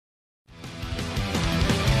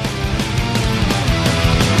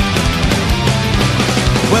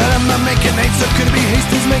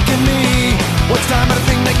beast is making me. What's time of the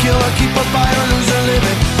thing they kill or keep a fire or lose or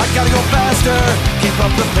living? I gotta go faster, keep up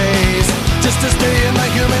the pace, just to stay in the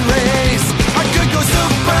human race. I could go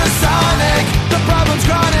supersonic, the problem's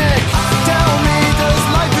chronic. Tell me, does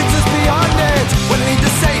life exist beyond it? When I need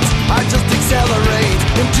to sate, I just accelerate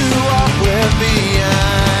into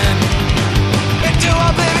oblivion. Into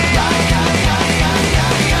oblivion.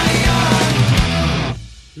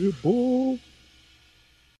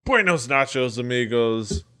 Buenos nachos,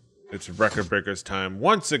 amigos. It's record breakers time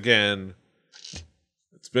once again.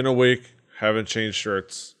 It's been a week. Haven't changed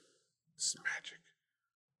shirts. It's magic.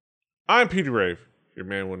 I'm Peter Rave, your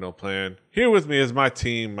man with no plan. Here with me is my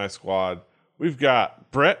team, my squad. We've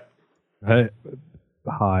got Brett. Hey,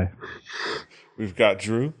 hi. We've got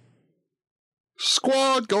Drew.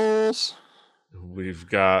 Squad goals. We've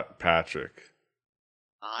got Patrick.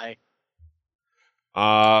 Hi.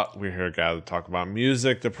 We're here gathered to talk about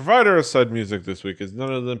music. The provider of said music this week is none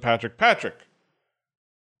other than Patrick. Patrick,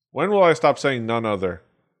 when will I stop saying none other?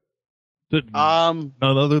 None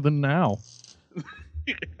other than now.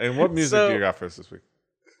 And what music do you got for us this week?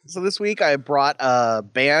 So this week I brought a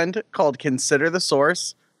band called Consider the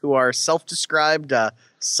Source, who are self-described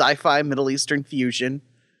sci-fi Middle Eastern fusion,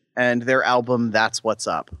 and their album That's What's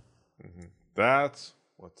Up. Mm-hmm. That's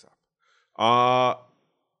what's up.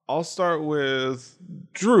 I'll start with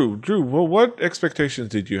Drew. Drew, well, what expectations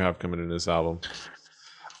did you have coming in this album?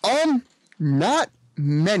 Not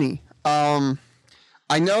many. I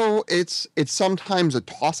know it's sometimes a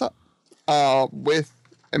toss-up with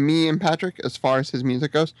me and Patrick as far as his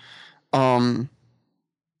music goes.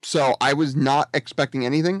 So I was not expecting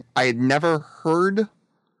anything. I had never heard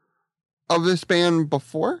of this band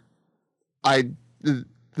before. The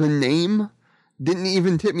name didn't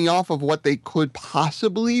even tip me off of what they could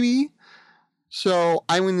possibly be. So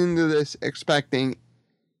I went into this expecting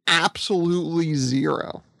absolutely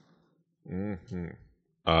zero. Mm-hmm.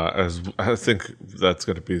 As I think that's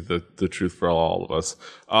going to be the truth for all of us.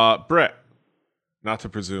 Brett, not to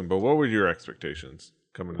presume, but what were your expectations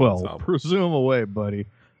coming into this Well, album? presume away, buddy.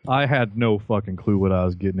 I had no fucking clue what I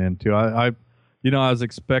was getting into. I was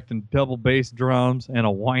expecting double bass drums and a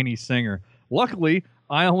whiny singer. Luckily,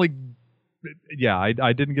 I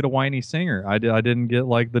didn't get a whiny singer. I didn't get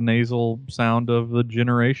like the nasal sound of the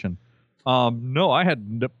generation. No,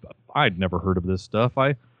 I'd never heard of this stuff.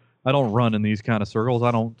 I don't run in these kind of circles. I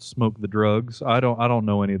don't smoke the drugs. I don't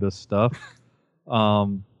know any of this stuff.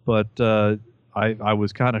 But I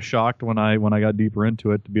was kind of shocked when I got deeper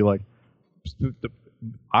into it to be like,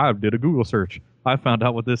 I did a Google search. I found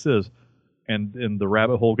out what this is. And the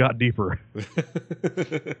rabbit hole got deeper.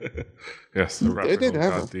 Yes, the rabbit hole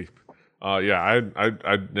got deep.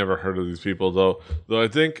 I'd never heard of these people though I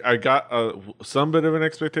think I got some bit of an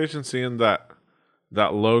expectation seeing that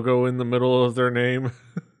logo in the middle of their name. It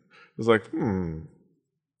was like,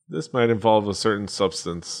 this might involve a certain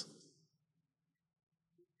substance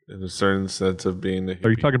in a certain sense of being a hippie. Are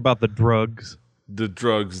you talking about the drugs? The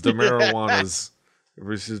drugs, the marijuanas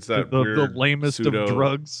versus that the lamest of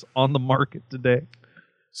drugs on the market today.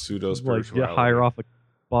 Pseudo like spirituality. Hire off a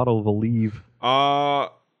bottle of Aleve.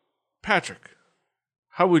 Patrick,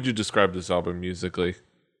 how would you describe this album musically?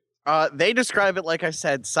 They describe it, like I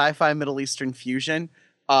said, sci-fi Middle Eastern fusion.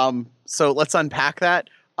 So let's unpack that.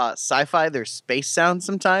 Sci-fi, there's space sounds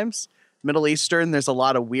sometimes. Middle Eastern, there's a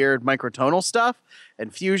lot of weird microtonal stuff.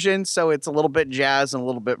 And fusion, so it's a little bit jazz and a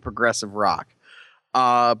little bit progressive rock.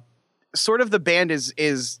 Sort of the band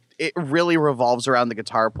it really revolves around the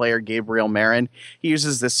guitar player, Gabriel Marin. He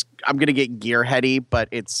uses this, I'm going to get gear heady, but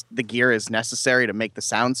the gear is necessary to make the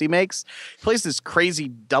sounds he makes. He plays this crazy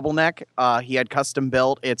double neck. He had custom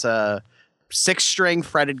built. It's a 6-string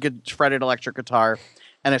fretted electric guitar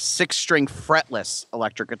and a 6-string fretless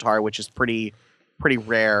electric guitar, which is pretty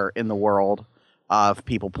rare in the world of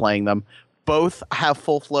people playing them. Both have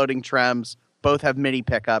full floating trems, both have MIDI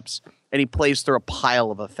pickups, and he plays through a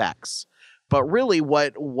pile of effects. But really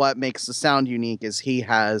what makes the sound unique is he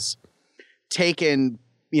has taken,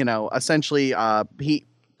 essentially he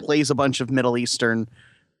plays a bunch of Middle Eastern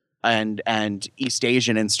and East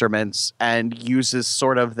Asian instruments and uses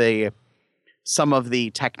sort of some of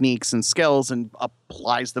the techniques and skills and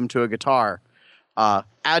applies them to a guitar.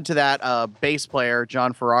 Add to that a bass player,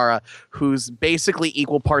 John Ferrara, who's basically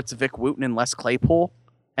equal parts Vic Wooten and Les Claypool.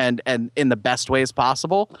 And in the best ways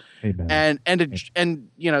possible. Amen. And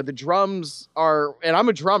the drums are, and I'm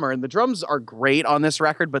a drummer, and the drums are great on this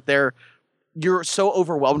record, but you're so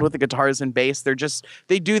overwhelmed with the guitars and bass.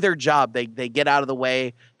 They do their job. They get out of the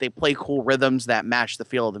way. They play cool rhythms that match the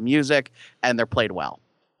feel of the music, and they're played well.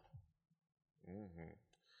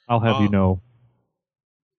 I'll have you know,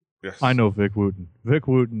 Yes. I know Vic Wooten. Vic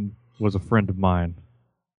Wooten was a friend of mine.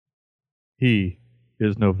 He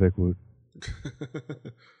is no Vic Wooten.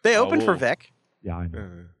 They opened for well, Vic. Yeah, I know.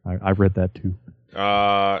 I read that too.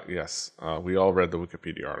 Yes. We all read the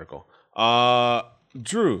Wikipedia article.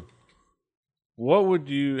 Drew, how would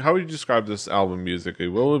you describe this album musically?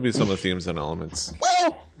 What would be some of the themes and elements?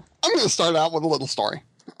 Well, I'm going to start out with a little story.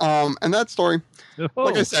 And that story,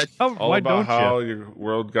 like I said, All why about don't how you? your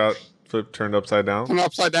world got turned upside down? turned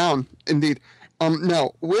upside down, indeed.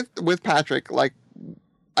 No, with Patrick, like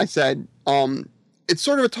I said, it's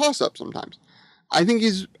sort of a toss-up sometimes. I think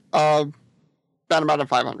he's about a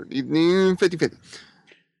 500, 50-50.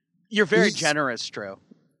 You're very He's- generous, Drew.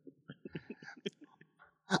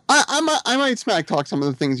 I might smack talk some of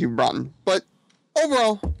the things you've brought in, but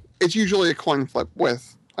overall, it's usually a coin flip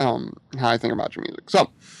with how I think about your music. So,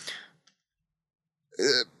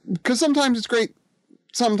 because sometimes it's great,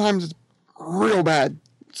 sometimes it's real bad,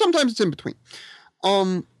 sometimes it's in between.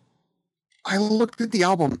 I looked at the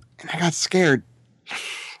album and I got scared. I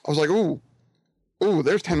was like, ooh,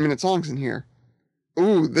 there's 10-minute songs in here.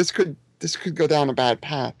 Ooh, this could go down a bad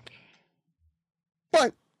path.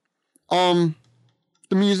 But, the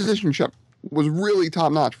musicianship was really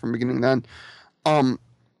top notch from beginning to end.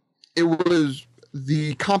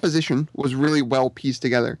 The composition was really well pieced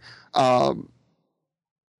together.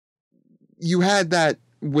 You had that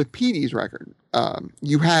with Petey's record.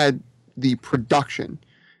 You had the production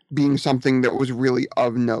being something that was really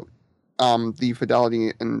of note. The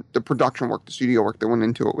fidelity and the production work, the studio work that went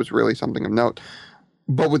into it was really something of note.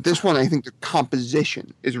 But with this one, I think the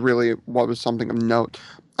composition is really what was something of note.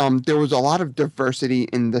 There was a lot of diversity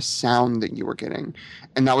in the sound that you were getting,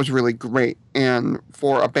 and that was really great. And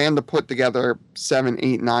for a band to put together 7,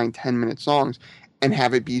 8, 9, 10-minute songs and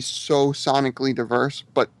have it be so sonically diverse,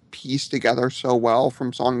 but pieced together so well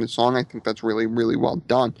from song to song, I think that's really, really well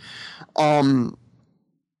done.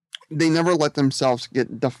 They never let themselves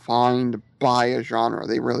get defined by a genre.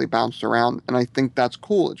 They really bounced around, and I think that's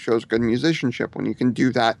cool. It shows good musicianship when you can do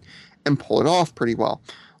that and pull it off pretty well.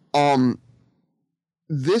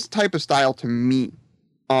 This type of style to me,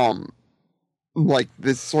 like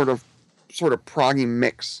this sort of proggy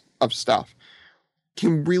mix of stuff,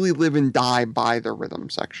 can really live and die by the rhythm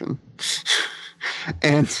section.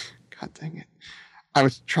 And God dang it, I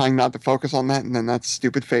was trying not to focus on that, and then that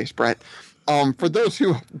stupid face, Brett. For those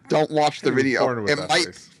who don't watch the video,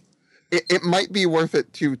 it might be worth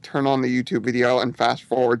it to turn on the YouTube video and fast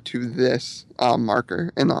forward to this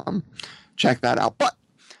marker and check that out. But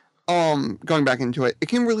going back into it, it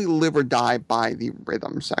can really live or die by the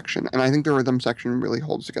rhythm section, and I think the rhythm section really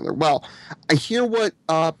holds together well. I hear what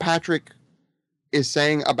Patrick is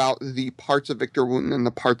saying about the parts of Victor Wooten and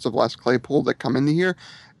the parts of Les Claypool that come into here.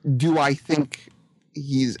 Do I think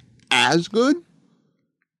he's as good?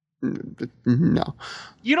 No.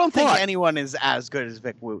 You don't think But- anyone is as good as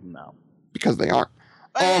Vic Wooten, though. Because they aren't.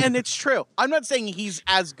 And it's true. I'm not saying he's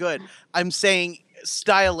as good. I'm saying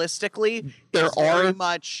stylistically, There he's very are-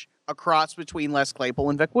 much a cross between Les Claypool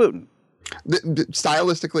and Vic Wooten.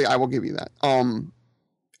 Stylistically, I will give you that. And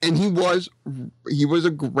he was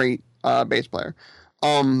a great bass player.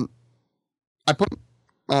 I put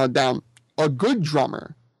down a good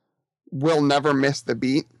drummer will never miss the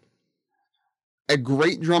beat. A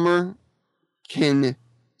great drummer can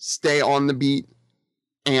stay on the beat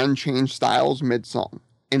and change styles mid-song.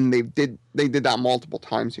 And they did that multiple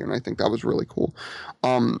times here, and I think that was really cool.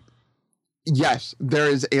 Yes, there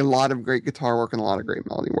is a lot of great guitar work and a lot of great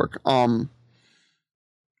melody work.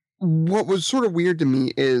 What was sort of weird to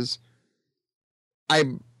me is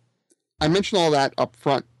I mentioned all that up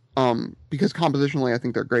front because compositionally I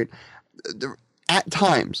think they're great. At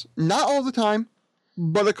times, not all the time,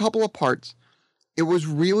 but a couple of parts, it was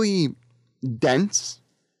really dense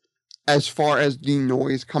as far as the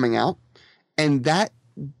noise coming out. And that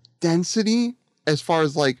density, as far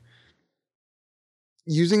as like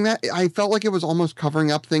using that, I felt like it was almost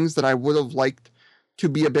covering up things that I would have liked to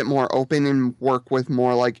be a bit more open and work with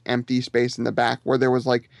more like empty space in the back where there was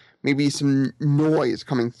like maybe some noise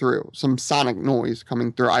coming through, some sonic noise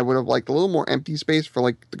coming through. I would have liked a little more empty space for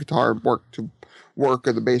like the guitar work to work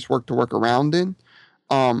or the bass work to work around in.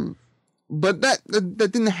 But that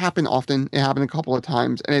didn't happen often. It happened a couple of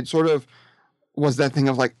times, and it sort of was that thing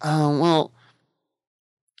of like, oh well,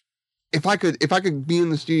 if I could be in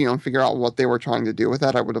the studio and figure out what they were trying to do with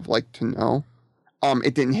that, I would have liked to know.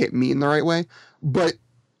 It didn't hit me in the right way, but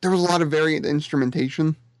there was a lot of varied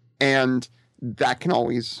instrumentation, and that can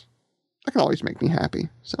always make me happy.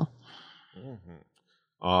 So,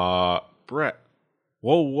 Brett,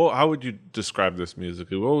 how would you describe this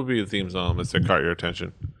musically? What would be the themes elements that caught your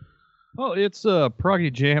attention? Oh, it's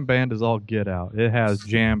proggy jam band is all get out. It has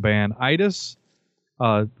jam band itis,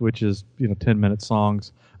 which is 10-minute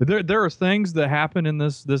songs. There are things that happen in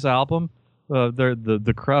this album.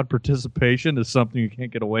 The crowd participation is something you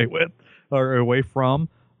can't get away with or away from.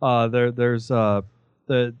 There's the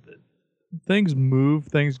things move,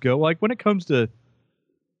 things go. Like when it comes to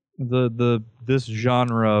this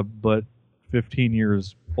genre, but 15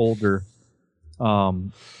 years older,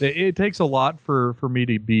 it takes a lot for me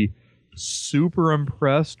to be super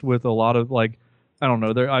impressed with a lot of, like, I don't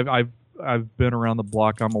know. I've been around the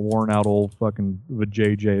block. I'm a worn out old fucking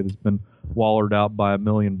JJ that's been wallered out by a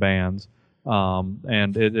million bands.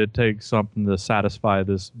 And it takes something to satisfy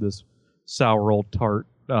this sour old tart.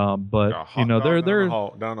 But they're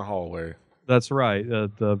down the hallway. That's right.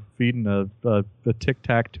 The feeding a tic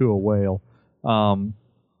tac to a whale.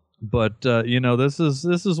 But this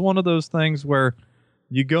is one of those things where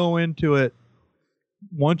you go into it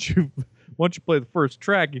once you play the first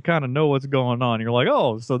track, you kind of know what's going on. You're like,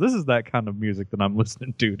 oh, so this is that kind of music that I'm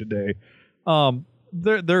listening to today.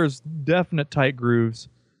 There's definite tight grooves.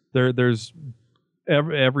 There's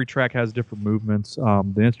every track has different movements.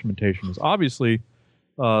 The instrumentation is obviously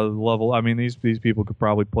level. I mean, these people could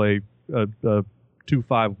probably play a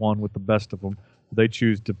 2-5-1 with the best of them. They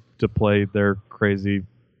choose to play their crazy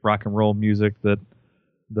rock and roll music that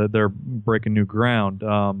they're breaking new ground,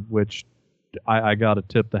 which I got to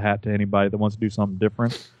tip the hat to anybody that wants to do something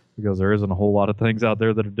different, because there isn't a whole lot of things out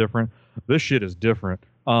there that are different. This shit is different.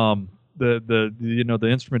 The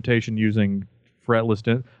instrumentation using fretless.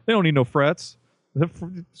 They don't need no frets.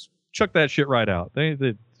 Chuck that shit right out.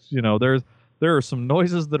 There are some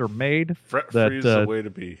noises that are made. Fret free is the way to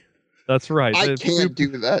be. That's right. I can't do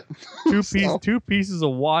that. Two pieces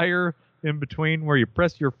of wire in between where you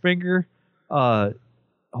press your finger.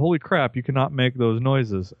 Holy crap! You cannot make those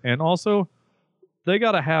noises. And also, they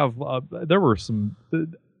got to have. There were some.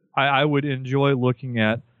 I would enjoy looking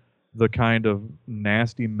at the kind of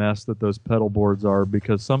nasty mess that those pedal boards are,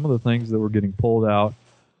 because some of the things that were getting pulled out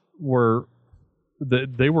were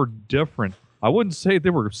they were different. I wouldn't say they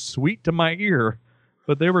were sweet to my ear,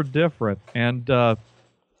 but they were different. And the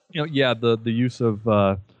use of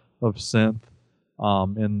synth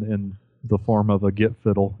in the form of a git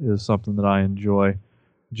fiddle is something that I enjoy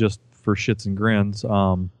just for shits and grins.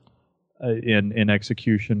 In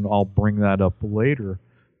execution, I'll bring that up later.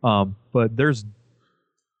 But there's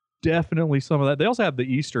definitely some of that. They also have the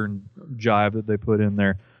Eastern jive that they put in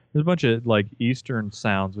there. There's a bunch of like Eastern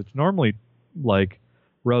sounds, which normally like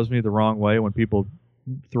rubs me the wrong way when people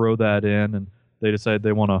throw that in and they decide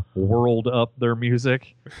they want to world up their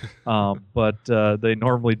music. But they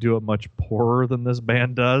normally do it much poorer than this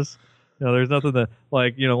band does. There's nothing that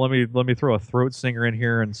like, let me throw a throat singer in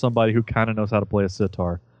here and somebody who kind of knows how to play a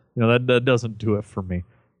sitar. That doesn't do it for me.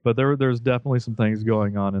 But there's definitely some things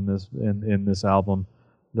going on in this album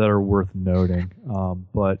that are worth noting.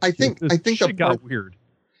 But I think shit got weird.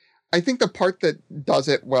 I think the part that does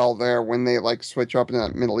it well there when they like switch up into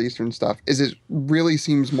that Middle Eastern stuff is it really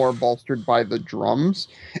seems more bolstered by the drums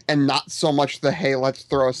and not so much the, hey, let's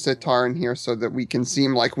throw a sitar in here so that we can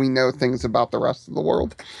seem like we know things about the rest of the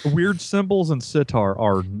world. Weird cymbals and sitar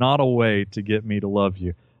are not a way to get me to love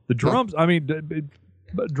you. The drums, I mean,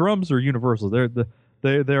 drums are universal. They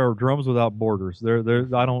are drums without borders.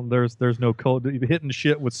 There's no code. Hitting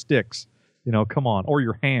shit with sticks. Come on, or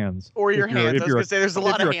your hands. Or your hands. I was going to say, there's a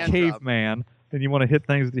lot of hands. If you're a caveman and you want to hit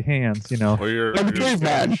things with your hands, Or you're I'm a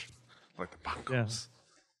caveman. Like the bongos.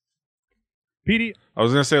 Petey, I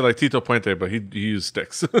was going to say like Tito Puente, but he used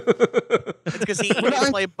sticks. It's because he didn't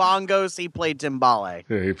play bongos, he played timbale.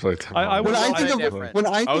 Yeah, he played timbale. When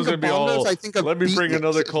I think of bongos, I think of let me bring beatniks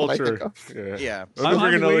another is what I think culture. of. Yeah. Let me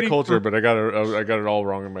bring another culture, but I got it all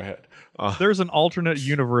wrong in my head. there's an alternate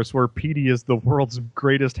universe where Petey is the world's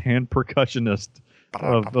greatest hand percussionist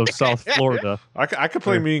of South Florida. I could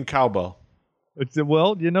play mean cowbell.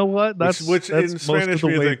 Well, you know what? That's which that's in Spanish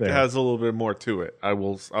music there. has a little bit more to it. I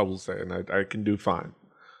will say, and I can do fine.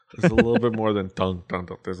 There's a little bit more than dun dun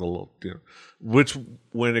dun. There's a little, which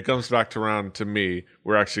when it comes back around to me,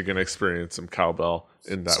 we're actually going to experience some cowbell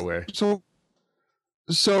in that way.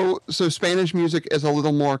 So Spanish music is a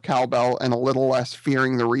little more cowbell and a little less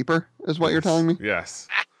fearing the Reaper, is what you're telling me? Yes.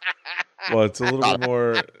 Well, it's a little bit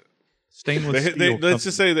more. Stainless They, steel. let's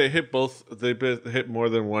just say they hit both. They hit more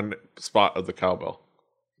than one spot of the cowbell.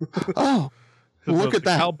 Oh, look at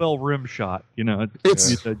that. Cowbell rim shot.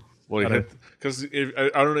 It's- Well, because I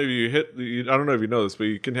don't know if you hit. I don't know if you know this, but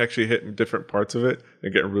you can actually hit different parts of it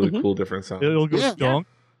and get really cool different sounds. It'll go Yeah. dunk,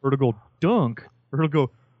 or it'll go dunk, or it'll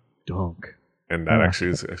go dunk. And that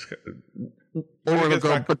actually is when Or it it'll gets go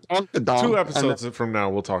back, badonkadonk, 2 and episodes from now,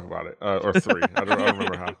 we'll talk about it, or 3. I don't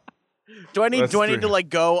remember how. Do I need That's do I need three. to like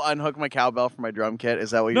go unhook my cowbell for my drum kit?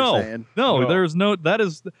 Is that what you're saying? No, No. there's no. That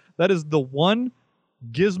is the one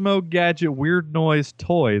Gizmo Gadget weird noise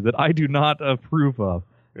toy that I do not approve of.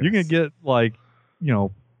 You can Yes. get like,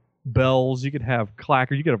 bells. You could have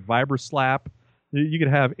clacker. You could have vibra slap. You could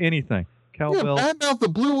have anything. Yeah, Cowbell. bad mouth the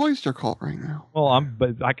Blue Oyster Cult right now. Well,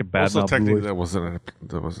 but I could bad Also, mouth technically, Blue that wasn't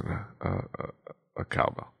a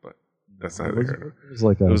cowbell, but that's not Oyster. here. It was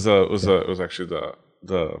like It was actually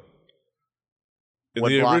the in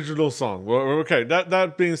Wood the block. original song. Well, okay.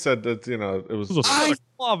 That being said, that it was It was a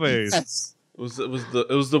claves. Yes.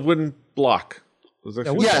 it was the wooden block. It was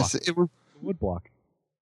actually wood Yes, it was. Wood block.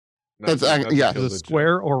 That's ac- yeah. Is it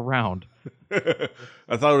square or round?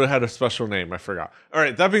 I thought it had a special name. I forgot. All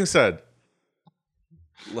right. That being said,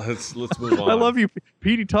 let's move on. I love you,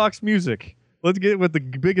 Petey talks music. Let's get with the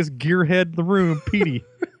biggest gearhead in the room, Petey.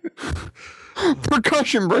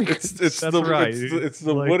 Percussion breakers. It's That's the right. It's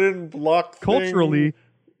the Like, wooden block. Culturally,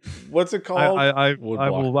 What's it called? I Wood I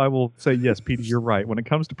block. will say yes, Petey. You're right. When it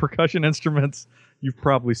comes to percussion instruments, you've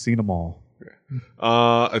probably seen them all.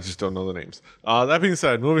 I just don't know the names. That being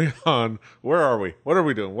said, moving on. Where are we? What are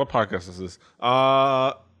we doing? What podcast is this?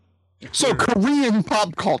 So Korean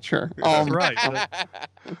pop culture. Right.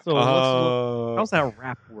 So how's that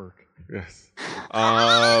rap work? Yes.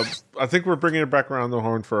 I think we're bringing it back around the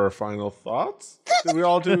horn for our final thoughts. Did we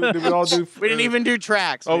all do? We didn't even do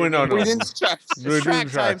tracks. Oh, no. We didn't check. We didn't do Track time,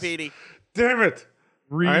 tracks. Petey. Damn it!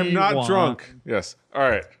 I am not Rewind. drunk. Yes. All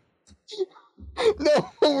right. No,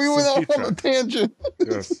 we went off on a Track. tangent.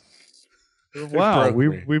 Yes. Wow, broke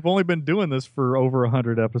me. we've only been doing this for over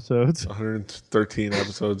 100 episodes. 113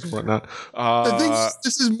 episodes and whatnot. The thing is,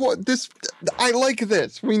 this is what this. I like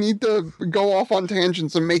this. We need to go off on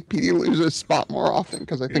tangents and make PD lose his spot more often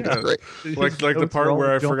because I think Yeah. it's great. like the Notes are part all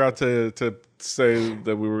where I jump- forgot to say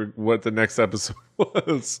that we were what the next episode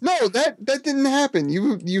was. No, that didn't happen.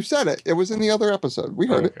 You said it. It was in the other episode. We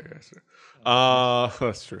heard it. Okay, yes, sir.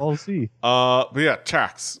 That's true. I'll see. But yeah,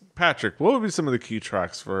 tracks. Patrick, what would be some of the key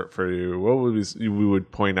tracks for you? What would we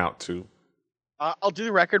would point out to? I'll do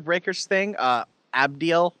the record breakers thing.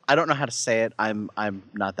 Abdiel. I don't know how to say it. I'm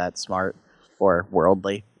not that smart or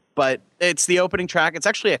worldly. But it's the opening track. It's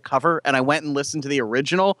actually a cover, and I went and listened to the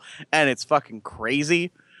original, and it's fucking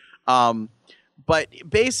crazy. But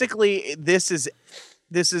basically, this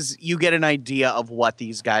is you get an idea of what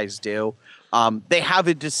these guys do. They have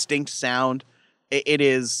a distinct sound. It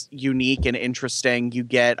is unique and interesting. You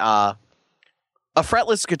get a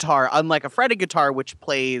fretless guitar, unlike a fretted guitar, which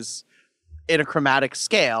plays in a chromatic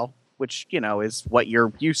scale, which is what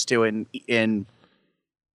you're used to in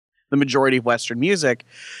the majority of Western music.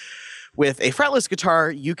 With a fretless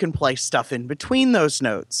guitar, you can play stuff in between those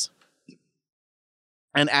notes.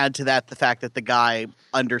 And add to that the fact that the guy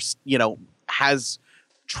has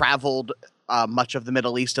traveled much of the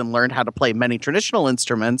Middle East and learned how to play many traditional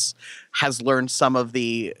instruments, has learned some of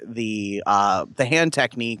the hand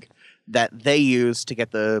technique that they use to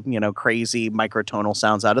get the crazy microtonal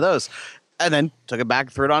sounds out of those, and then took it back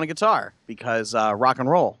and threw it on a guitar because rock and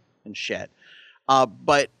roll and shit.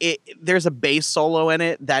 But there's a bass solo in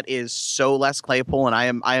it that is so Les Claypool, and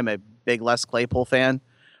I am a big Les Claypool fan.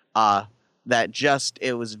 That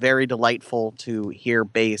it was very delightful to hear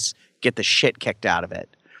bass get the shit kicked out of it.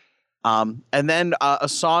 And then a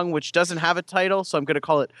song which doesn't have a title, so I'm going to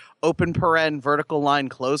call it Open Paren, Vertical Line,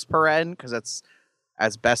 Close Paren, because that's,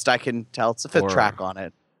 as best I can tell, it's the fifth Or- track on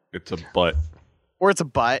it. It's a butt. Or it's a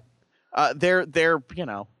butt. They're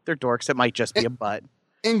dorks. It might just be a butt.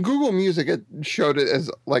 In Google Music, it showed it as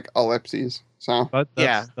like ellipses. So But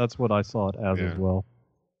Yeah. that's what I saw it as Yeah. as well.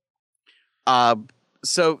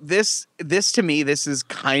 So this to me, this is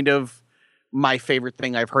kind of my favorite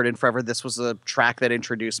thing I've heard in forever. This was a track that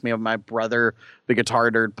introduced me. My brother, the guitar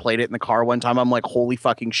nerd, played it in the car one time. I'm like, holy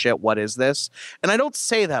fucking shit, what is this? And I don't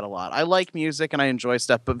say that a lot. I like music and I enjoy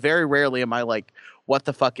stuff, but very rarely am I like, what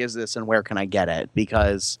the fuck is this and where can I get it?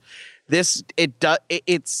 Because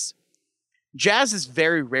it's jazz is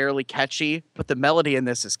very rarely catchy, but the melody in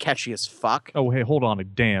this is catchy as fuck. Oh, hey, hold on a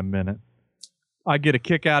damn minute. I get a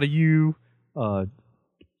kick out of you.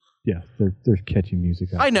 Yeah, there's catchy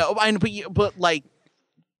music. Out I know, but like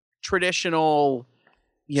traditional,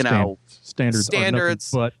 standards are nothing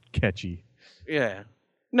standards. but catchy. Yeah.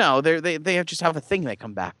 No, they just have a thing they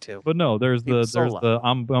come back to. But no, there's Keep solo.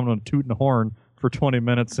 I'm going to toot and horn for 20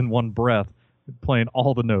 minutes in one breath, playing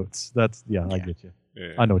all the notes. I get you.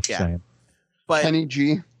 Yeah. I know what you're Yeah. saying. But Kenny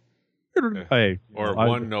G. Hey, Or I-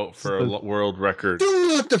 one note for a world record. Do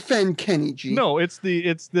not defend Kenny G. No, it's the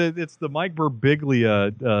Mike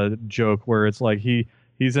Birbiglia joke where it's like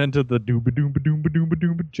he's into the dooba doomba doomba doomba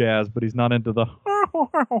doomba jazz, but he's not into the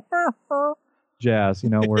jazz. You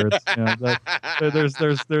know, where it's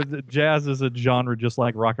there's jazz is a genre just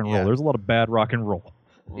like rock and roll. Yeah. There's a lot of bad rock and roll.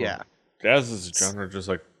 Yeah. Jazz is a genre just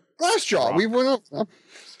like Glassjaw. We went up.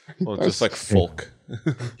 just like folk.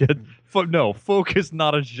 No, folk is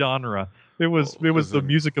not a genre. It was Well, the isn't-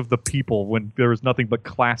 music of the people when there was nothing but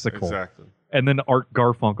classical, Exactly. and then Art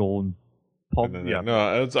Garfunkel and Paul. And then, Yeah,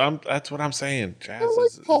 no, that's what I'm saying.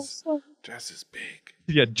 Jazz jazz is big.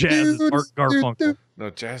 yeah, jazz is Art Garfunkel. No,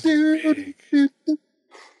 jazz is big.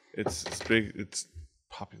 It's big. It's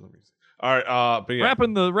popular music. All right, but yeah,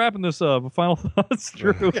 Wrapping this up. Final thoughts,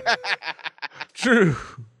 Drew. Drew.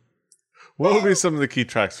 What would be some of the key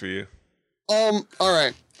tracks for you? All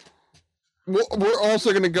right. We're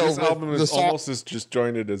also gonna go This with album the is song. almost as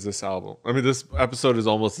disjointed as this album. I mean, this episode is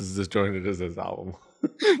almost as disjointed as this album.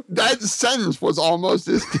 That sentence was almost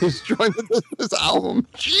as disjointed as this album.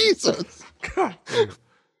 Jesus. God.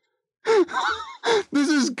 This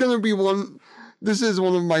is gonna be one. This is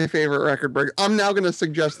one of my favorite record breaks. I'm now gonna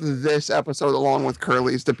suggest this episode along with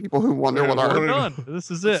Curly's to people who wonder what We're our done. This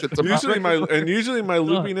is it. It's about- Usually my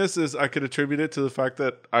loopiness is I could attribute it to the fact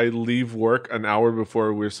that I leave work an hour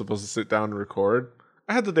before we're supposed to sit down and record.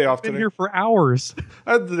 I had the day off Been today. here for hours.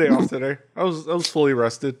 I had the day off today. I was fully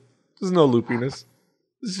rested. There's no loopiness.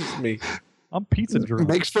 This is just me. I'm pizza drunk.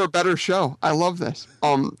 makes for a better show. I love this.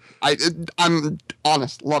 I'm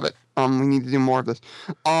honest, love it. We need to do more of this.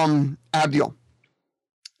 Abdiel.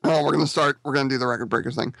 Oh, we're gonna do the record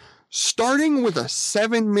breakers thing. Starting with a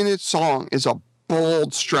 7-minute song is a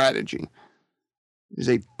bold strategy. It is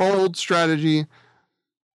a bold strategy,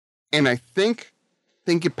 and I think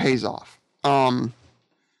it pays off.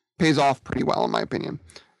 Pays off pretty well in my opinion.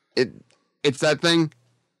 It's that thing.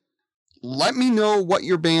 Let me know what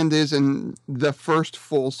your band is in the first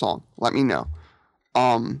full song. Let me know.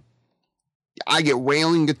 I get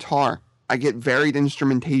wailing guitar. I get varied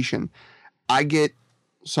instrumentation. I get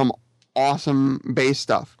some awesome bass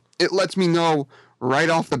stuff. It lets me know right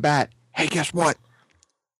off the bat, hey, guess what?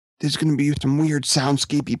 There's going to be some weird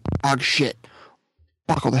soundscapey prog shit.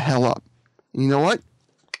 Buckle the hell up. You know what?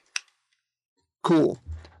 Cool.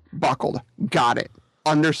 Buckled. Got it.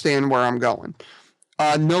 Understand where I'm going.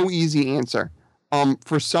 No easy answer.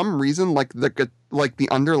 For some reason, like the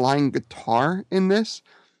underlying guitar in this,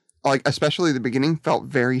 like especially the beginning, felt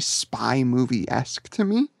very spy movie-esque to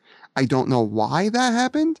me. I don't know why that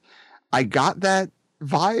happened. I got that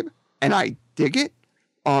vibe and I dig it.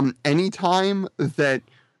 Anytime that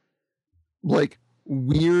like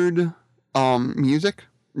weird music,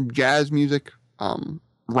 jazz music,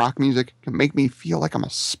 rock music can make me feel like I'm a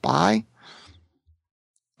spy,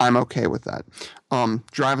 I'm okay with that.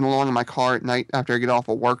 Driving along in my car at night after I get off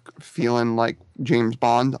of work feeling like James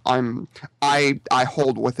Bond, I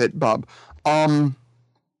hold with it, bub. And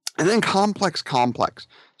then Complex.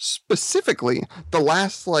 Specifically, the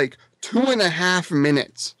last like 2.5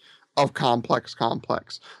 minutes of Complex.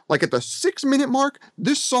 Like at the 6-minute mark,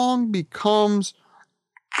 this song becomes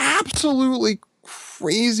absolutely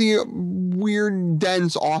crazy, weird,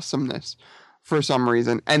 dense awesomeness for some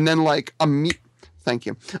reason. And then like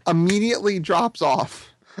immediately drops off.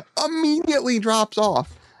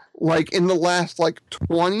 Like in the last like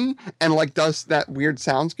 20 and like does that weird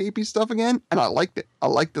soundscapey stuff again. And I liked it. I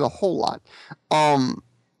liked it a whole lot.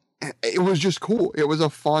 It was just cool. It was a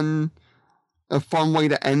fun way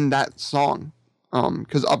to end that song.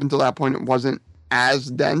 Because up until that point it wasn't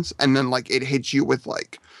as dense, and then like it hits you with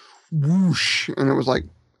like whoosh, and it was like,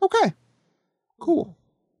 okay, cool.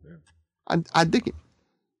 I dig it.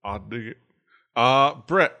 I dig it.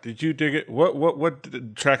 Brett, did you dig it?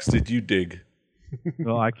 What tracks did you dig?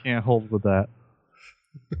 No, I can't hold with that.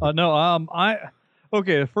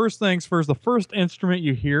 Okay, first things first. The first instrument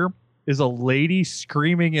you hear is a lady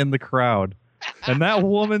screaming in the crowd. And that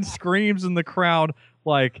woman screams in the crowd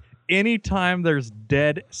like anytime there's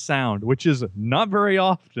dead sound, which is not very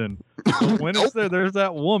often. But when it's there's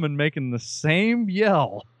that woman making the same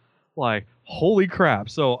yell. Like, holy crap.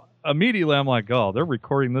 So immediately I'm like, oh, they're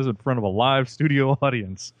recording this in front of a live studio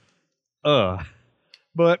audience.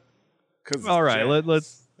 But all right,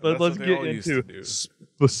 let's get into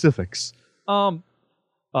specifics. How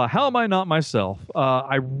Am I Not Myself?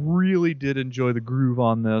 I really did enjoy the groove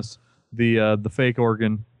on this. The fake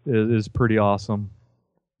organ is pretty awesome.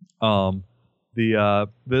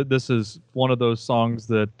 This is one of those songs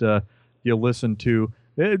that you listen to,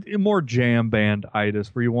 more jam band-itis,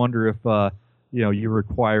 where you wonder if you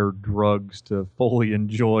require drugs to fully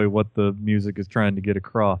enjoy what the music is trying to get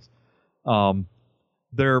across.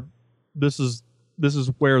 This is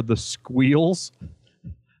where the squeals,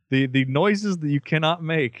 the noises that you cannot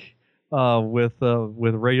make with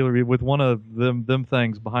one of them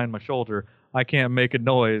things behind my shoulder. I can't make a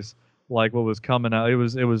noise like what was coming out.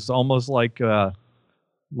 It was almost like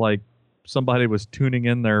somebody was tuning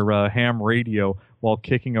in their ham radio while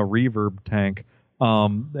kicking a reverb tank.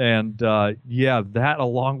 That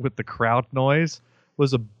along with the crowd noise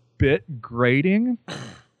was a bit grating,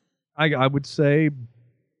 I would say,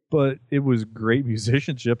 but it was great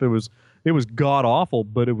musicianship. It was god awful,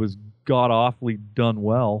 but it was god awfully done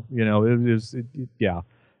well.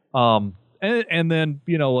 And then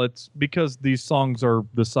it's because these songs are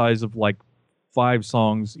the size of like 5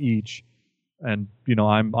 songs each, and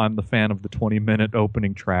I'm the fan of the 20-minute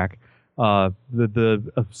opening track.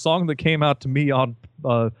 The song that came out to me on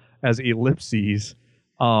as Ellipses,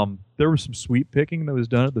 there was some sweet picking that was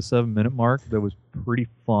done at the 7-minute mark that was pretty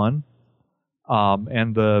fun.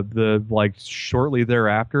 And the like shortly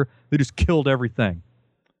thereafter, they just killed everything,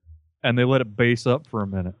 and they let it bass up for a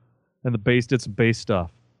minute, and the bass did some bass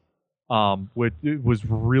stuff, which it was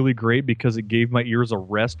really great because it gave my ears a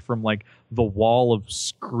rest from like the wall of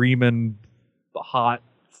screaming hot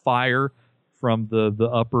fire from the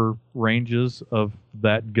upper ranges of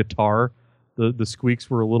that guitar. The squeaks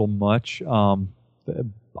were a little much.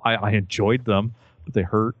 I enjoyed them, but they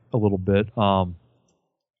hurt a little bit.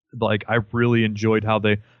 Like I really enjoyed how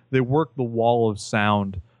they worked the wall of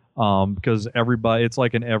sound, because it's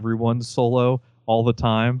like an everyone solo all the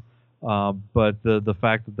time. But the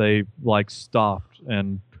fact that they like stopped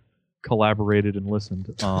and collaborated and listened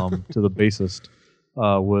to the bassist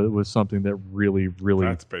was something that really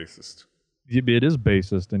That's bassist. It is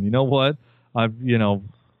bassist. And you know what? I'm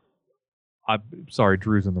sorry,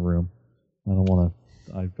 Drew's in the room. I don't want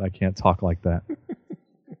to. I can't talk like that.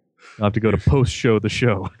 I have to go to post-show the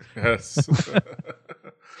show. Yes.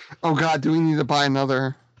 Oh God, do we need to buy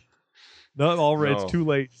another? No, already No. It's too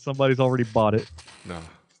late. Somebody's already bought it. No.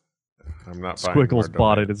 I'm not buying Squiggles more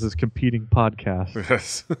bought it. domains. It's this competing podcast.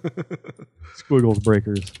 Yes. Squiggles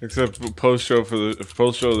Breakers. Except post show of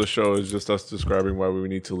the show is just us describing why we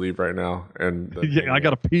need to leave right now. And Yeah, I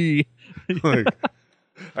gotta pee. like,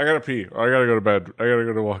 I gotta pee. I gotta go to bed. I gotta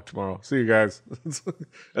go to walk tomorrow. See you guys.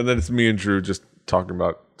 And then it's me and Drew just talking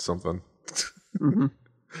about something. Mm-hmm.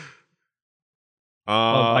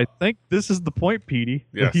 I think this is the point, Petey,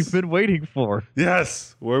 Yes. that you've been waiting for.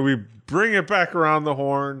 Yes, where we bring it back around the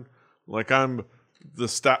horn, like I'm the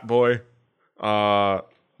stat boy,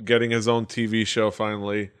 getting his own TV show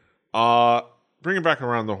finally. Bring it back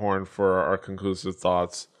around the horn for our conclusive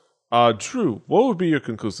thoughts. Drew, what would be your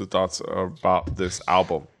conclusive thoughts about this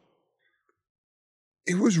album?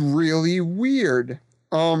 It was really weird.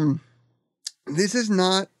 This is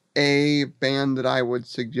not a band that I would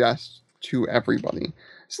suggest to everybody.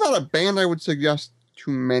 It's not a band I would suggest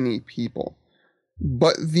to many people.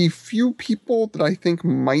 But the few people that I think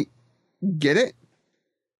might get it.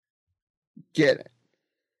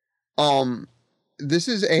 This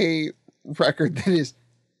is a record that is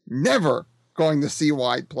never going to see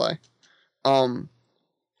wide play. And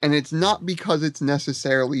it's not because it's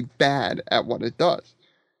necessarily bad at what it does.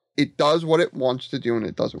 It does what it wants to do and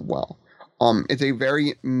it does it well. It's a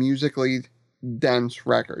very musically dense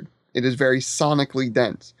record. It is very sonically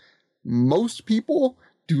dense. Most people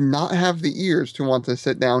do not have the ears to want to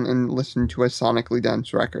sit down and listen to a sonically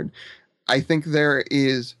dense record. I think there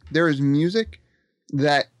is music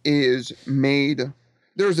that is made.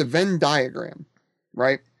 There's a Venn diagram,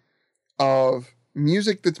 right, of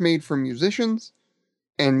music that's made for musicians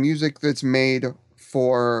and music that's made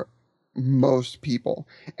for most people.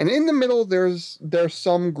 And in the middle, there's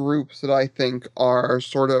some groups that I think are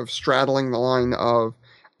sort of straddling the line of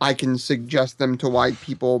I can suggest them to wide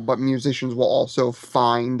people, but musicians will also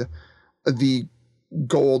find the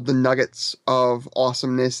gold, the nuggets of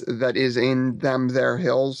awesomeness that is in them, their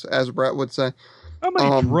hills, as Brett would say. How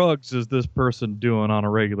many drugs is this person doing on a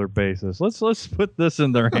regular basis? Let's put this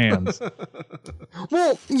in their hands.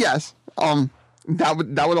 Well, yes,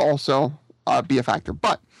 that would also be a factor,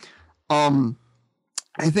 but I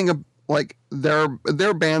think like there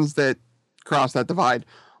are bands that cross that divide.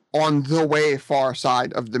 On the way far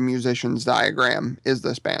side of the musician's diagram is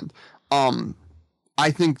this band.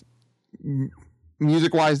 I think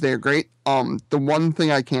music-wise they are great. The one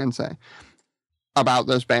thing I can say about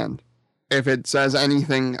this band, if it says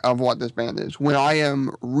anything of what this band is, when I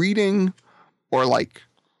am reading or like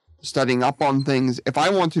studying up on things, if I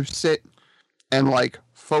want to sit and like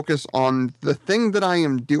focus on the thing that I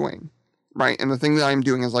am doing right? And the thing that I'm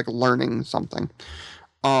doing is like learning something.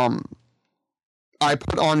 I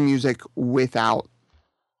put on music without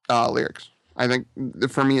lyrics. I think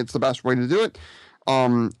for me, it's the best way to do it.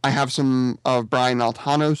 I have some of Brian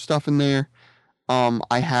Altano's stuff in there.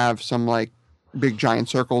 I have some like big giant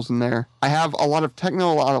circles in there. I have a lot of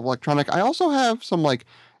techno, a lot of electronic. I also have some like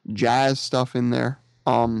jazz stuff in there.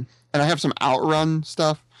 And I have some Outrun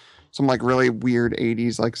stuff, some like really weird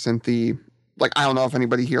 80s like synthy. Like I don't know if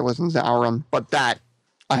anybody here listens to Outrun, but that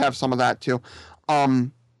I have some of that too.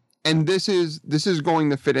 And this is going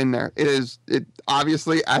to fit in there. It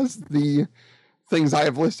obviously, as the things I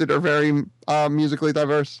have listed are very musically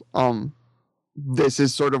diverse. This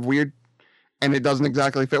is sort of weird, and it doesn't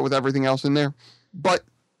exactly fit with everything else in there, but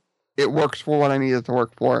it works for what I need it to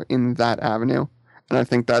work for in that avenue. And I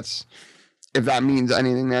think that's, if that means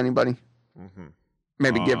anything to anybody,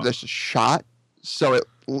 maybe give this a shot, so at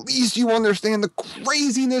least you understand the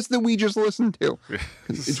craziness that we just listened to.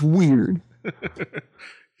 It's weird.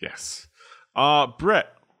 Yes.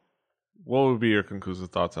 Brett, what would be your conclusive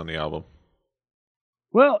thoughts on the album?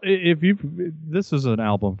 Well, this is an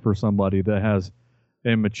album for somebody that has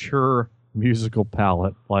a mature musical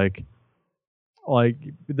palette. Like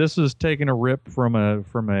this is taking a rip from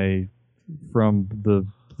the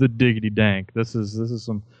diggity dank. This is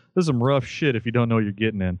some rough shit if you don't know what you're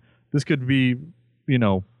getting in. This could be,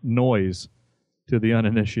 noise to the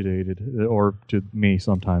uninitiated, or to me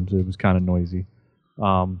sometimes it was kind of noisy.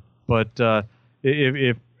 But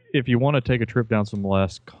if you want to take a trip down some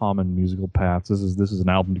less common musical paths, this is an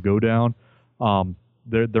album to go down.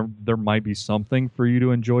 There might be something for you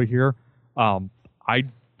to enjoy here. I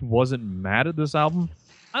wasn't mad at this album.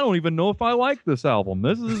 I don't even know if I like this album.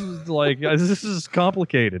 This is like this is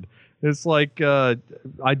complicated. It's like I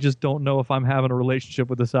just don't know if I'm having a relationship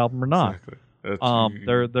with this album or not. Exactly.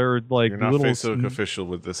 They're like you're not little Facebook official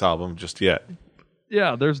with this album just yet.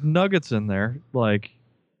 Yeah, there's nuggets in there. Like,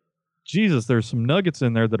 Jesus, there's some nuggets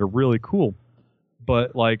in there that are really cool.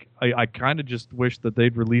 But like, I kind of just wish that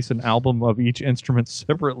they'd release an album of each instrument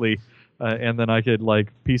separately, and then I could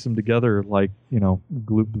like piece them together like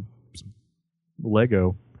glue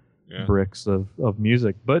Lego bricks of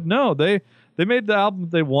music. But no, they made the album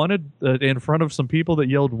they wanted in front of some people that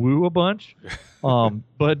yelled "woo" a bunch,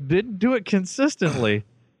 but didn't do it consistently.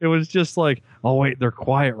 It was just like, oh wait, they're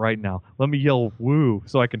quiet right now. Let me yell "woo"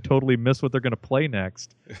 so I can totally miss what they're going to play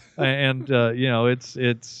next. And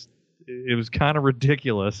it was kind of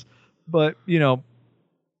ridiculous. But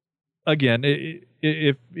again,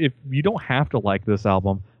 if you don't have to like this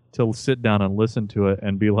album to sit down and listen to it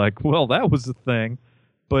and be like, well, that was the thing.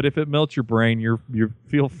 But if it melts your brain, you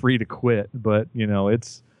feel free to quit. But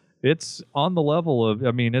it's on the level of,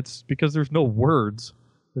 it's because there's no words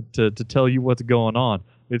to tell you what's going on.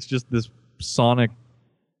 It's just this sonic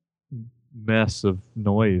mess of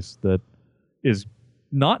noise that is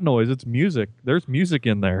not noise. It's music. There's music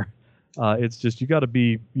in there. It's just you got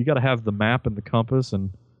to have the map and the compass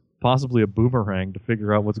and possibly a boomerang to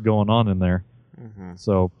figure out what's going on in there. Mm-hmm.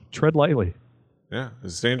 So tread lightly. Yeah,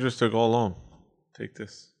 it's dangerous to go alone. Take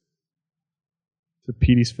this. It's a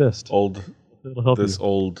Petey's fist. Old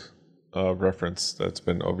you. Reference that's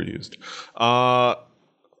been overused.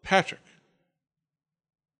 Patrick,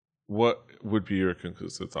 what would be your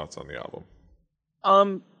conclusive thoughts on the album?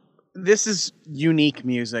 This is unique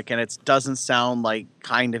music, and it doesn't sound like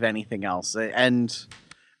kind of anything else. And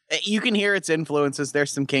you can hear its influences.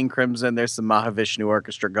 There's some King Crimson, there's some Mahavishnu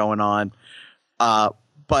Orchestra going on.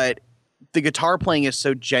 But the guitar playing is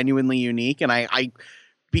so genuinely unique, and I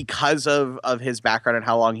because of his background and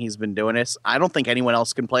how long he's been doing this, I don't think anyone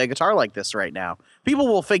else can play a guitar like this right now. People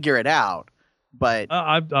will figure it out, but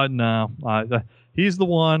no, he's the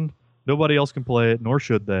one. Nobody else can play it, nor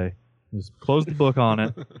should they. Just close the book on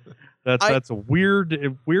it. That's a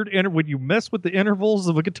weird. When you mess with the intervals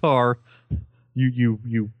of a guitar,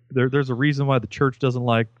 there's a reason why the church doesn't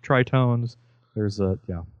like tritones. It's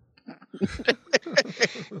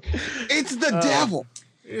the devil.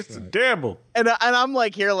 It's the devil. And I'm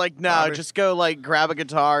like here, like, no, just go like grab a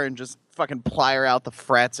guitar and just fucking plier out the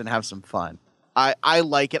frets and have some fun. I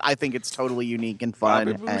like it. I think it's totally unique and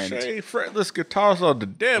fun. Bobby Boucher, fretless guitars are the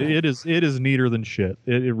devil. It is neater than shit.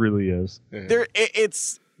 It really is. Yeah.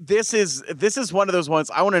 This is one of those ones.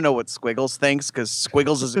 I want to know what Squiggles thinks, because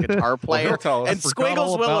Squiggles is a guitar player, and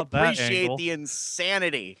Squiggles will appreciate the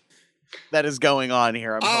insanity that is going on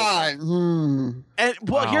here. Here's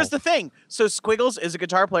the thing. So Squiggles is a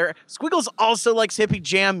guitar player. Squiggles also likes hippie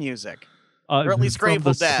jam music, or at least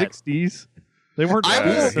Grateful Dead. 60s. They weren't I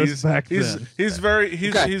doing will- this back then. he's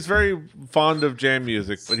Okay. very fond of jam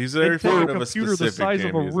music, but he's very It takes fond a of a computer specific the size jam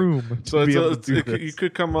of a music. room So to be able it's to do you this.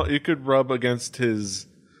 could you could rub against his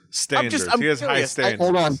standards. I'm He has high curious. standards.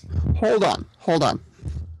 Hold on.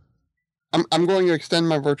 I'm going to extend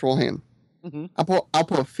my virtual hand. Mhm. I'll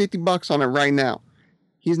put $50 on it right now.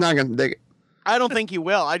 He's not gonna dig it. I don't think you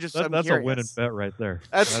will. I'm That's curious. a winning bet right there.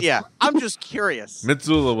 Yeah. I'm just curious.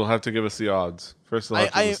 Mitsula will have to give us the odds. First, he'll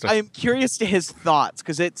have to list I am curious to his thoughts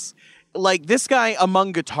because it's like this guy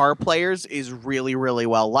among guitar players is really, really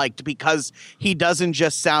well liked because he doesn't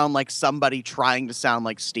just sound like somebody trying to sound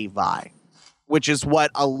like Steve Vai, which is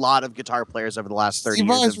what a lot of guitar players over the last 30 Steve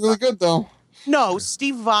years Vai's have really done. good though. No,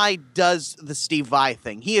 Steve Vai does the Steve Vai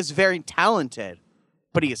thing. He is very talented,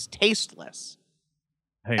 but he is tasteless.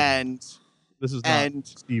 Hey, And this is not and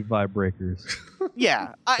Steve Vibreakers. yeah,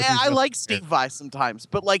 This is I just- like Steve Vai sometimes,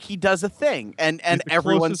 but like he does a thing, and He's the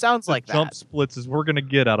everyone closest sounds to like jump that. splits as we're gonna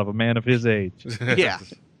get out of a man of his age. Yeah.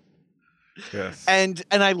 Yes. And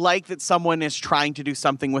I like that someone is trying to do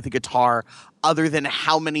something with a guitar other than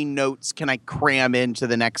how many notes can I cram into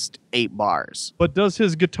the next 8 bars. But does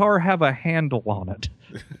his guitar have a handle on it?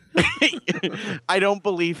 I don't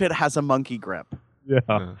believe it has a monkey grip.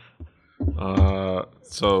 Yeah.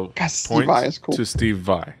 So God, Steve Vai point is cool. to Steve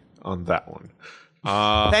Vai on that one.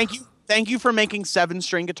 Thank you for making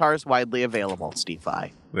 7-string guitars widely available, Steve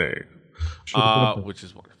Vai. There, Should've been a bit- which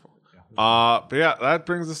is wonderful. But yeah, that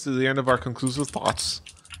brings us to the end of our conclusive thoughts.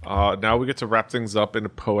 Now we get to wrap things up in a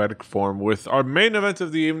poetic form with our main event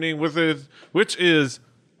of the evening, which is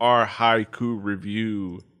our haiku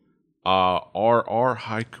review. Our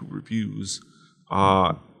haiku reviews.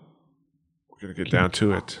 We're gonna get down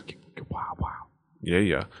to it. Wow.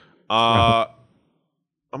 Yeah.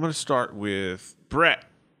 I'm gonna start with Brett.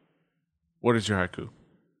 What is your haiku?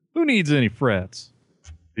 Who needs any frets?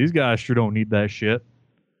 These guys sure don't need that shit.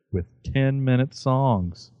 With 10-minute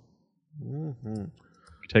songs. Mm-hmm.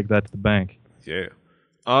 Take that to the bank. Yeah.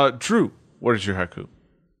 Drew, what is your haiku?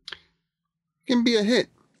 It can be a hit,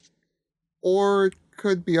 or it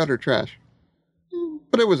could be utter trash.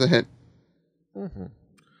 But it was a hit. Mm-hmm.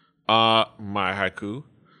 My haiku.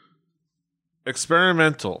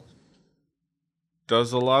 Experimental.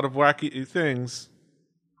 Does a lot of wacky things.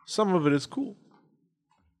 Some of it is cool.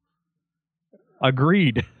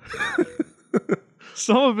 Agreed.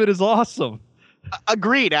 Some of it is awesome.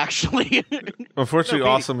 Agreed, actually. Unfortunately, No, Petey-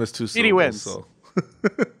 awesome is too Petey syllables. wins. So.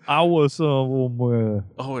 I was Oh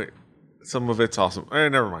wait, some of it's awesome.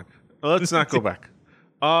 Never mind. Let's not go back.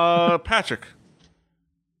 Patrick,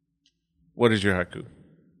 what is your haiku?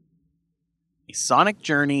 A sonic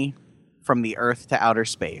journey from the Earth to outer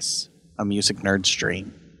space. A music nerd's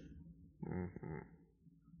dream.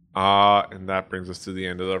 And that brings us to the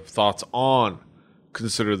end of our thoughts on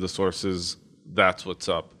Consider the Sources. That's what's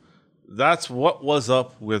up. That's what was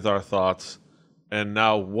up with our thoughts. And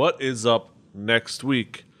now what is up next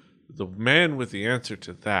week? The man with the answer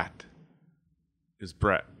to that is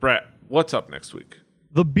Brett. Brett, what's up next week?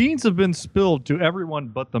 The beans have been spilled to everyone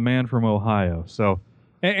but the man from Ohio. So,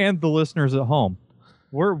 and the listeners at home.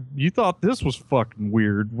 You thought this was fucking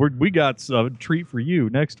weird. We got a treat for you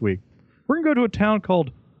next week. We're gonna go to a town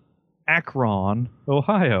called Akron,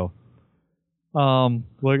 Ohio.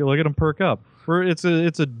 Look at them perk up. It's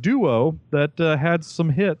a duo that had some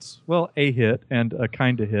hits. Well, a hit and a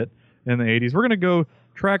kind of hit in the 80s. We're gonna go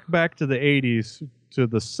track back to the 80s to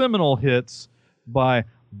the seminal hits by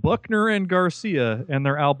Buckner and Garcia and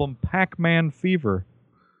their album Pac-Man Fever.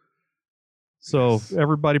 So Yes.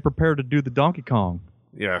 everybody prepare to do the Donkey Kong.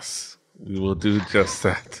 Yes, we will do just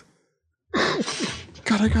that.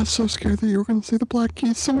 God, I got so scared that you were going to say the Black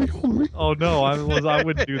Keys. Somebody hold me. Oh no, I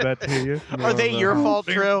wouldn't do that to you. Are they your fault,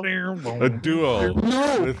 Drew? A duo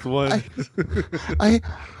No, with one.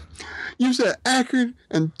 you said Akron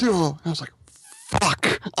and duo. I was like,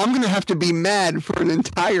 fuck. I'm going to have to be mad for an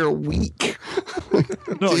entire week.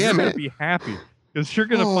 No, you're Damn gonna it. be happy because you're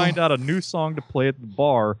gonna Oh. find out a new song to play at the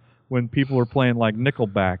bar when people are playing like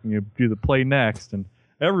Nickelback, and you do the play next, and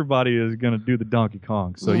everybody is gonna do the Donkey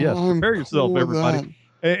Kong. So yes, I'm prepare yourself, cool with everybody,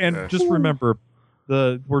 and Yeah. just remember,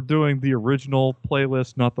 we're doing the original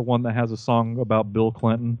playlist, not the one that has a song about Bill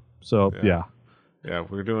Clinton. So Yeah. Yeah,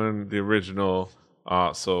 we're doing the original.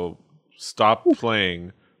 So stop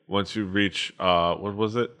playing once you reach. What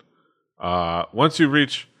was it? Once you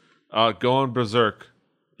reach, go on Berserk.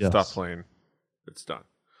 Yes. Stop playing. It's done.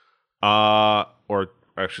 Or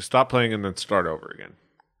actually, stop playing and then start over again.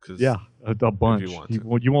 'Cause yeah, a bunch.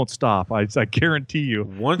 want You won't stop. I guarantee you.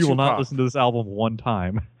 Once You will you not pop. listen to this album one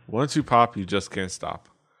time. Once you pop, you just can't stop.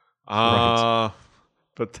 Right.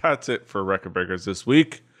 But that's it for Record Breakers this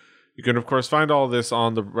week. You You can, of course, find all this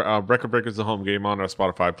on the Record Breakers The Home Game on our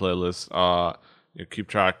Spotify playlist. Keep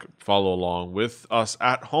track, follow along with us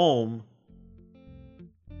at home.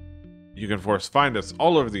 You can, of course, find us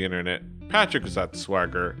all over the internet. Patrick is at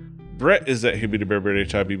Swagger. Brett is at HibbityBirbird,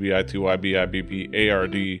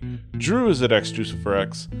 HIBBITYBIBBARD. Drew is at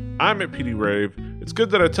XJuciferX. I'm at PD Rave. It's good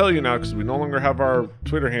that I tell you now because we no longer have our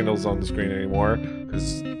Twitter handles on the screen anymore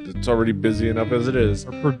because it's already busy enough as it is.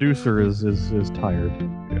 Our producer is tired.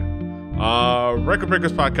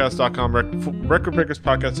 RecordBreakersPodcast.com,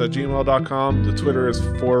 RecordBreakersPodcast@gmail.com. The Twitter is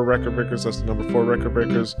 4RecordBreakers. That's the number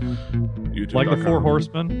 4RecordBreakers. YouTube. Like the Four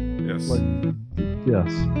Horsemen? Yes.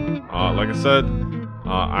 Yes. Like I said,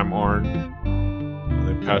 I'm Arn.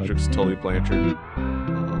 Patrick's Tully Blanchard.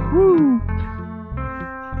 Woo!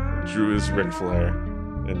 Drew is Ric Flair.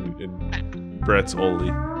 And Brett's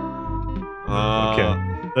Oli. Okay.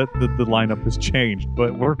 The lineup has changed,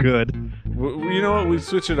 but we're good. You know what? We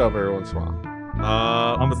switch it up every once in a while.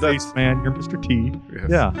 I'm Face Man. You're Mr. T. Yes.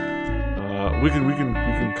 Yeah. We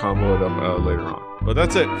can combo it up later on. But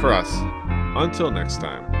that's it for us. Until next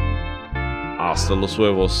time. Hasta los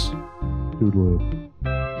huevos. Toodaloo.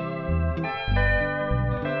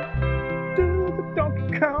 Do the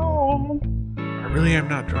Donkey Kong. I really am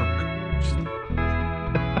not drunk.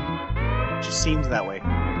 Just seems that way.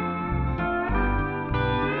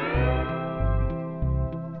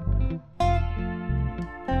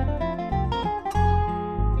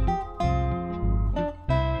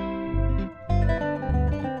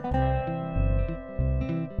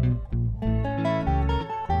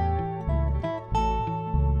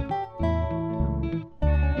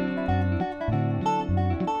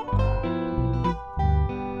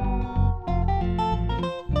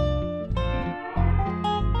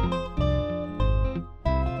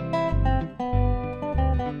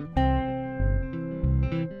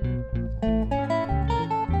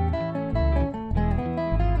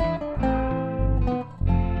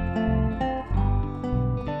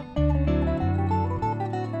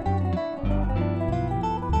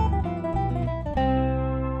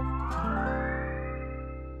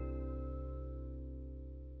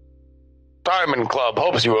 Diamond Club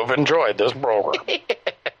hopes you have enjoyed this program.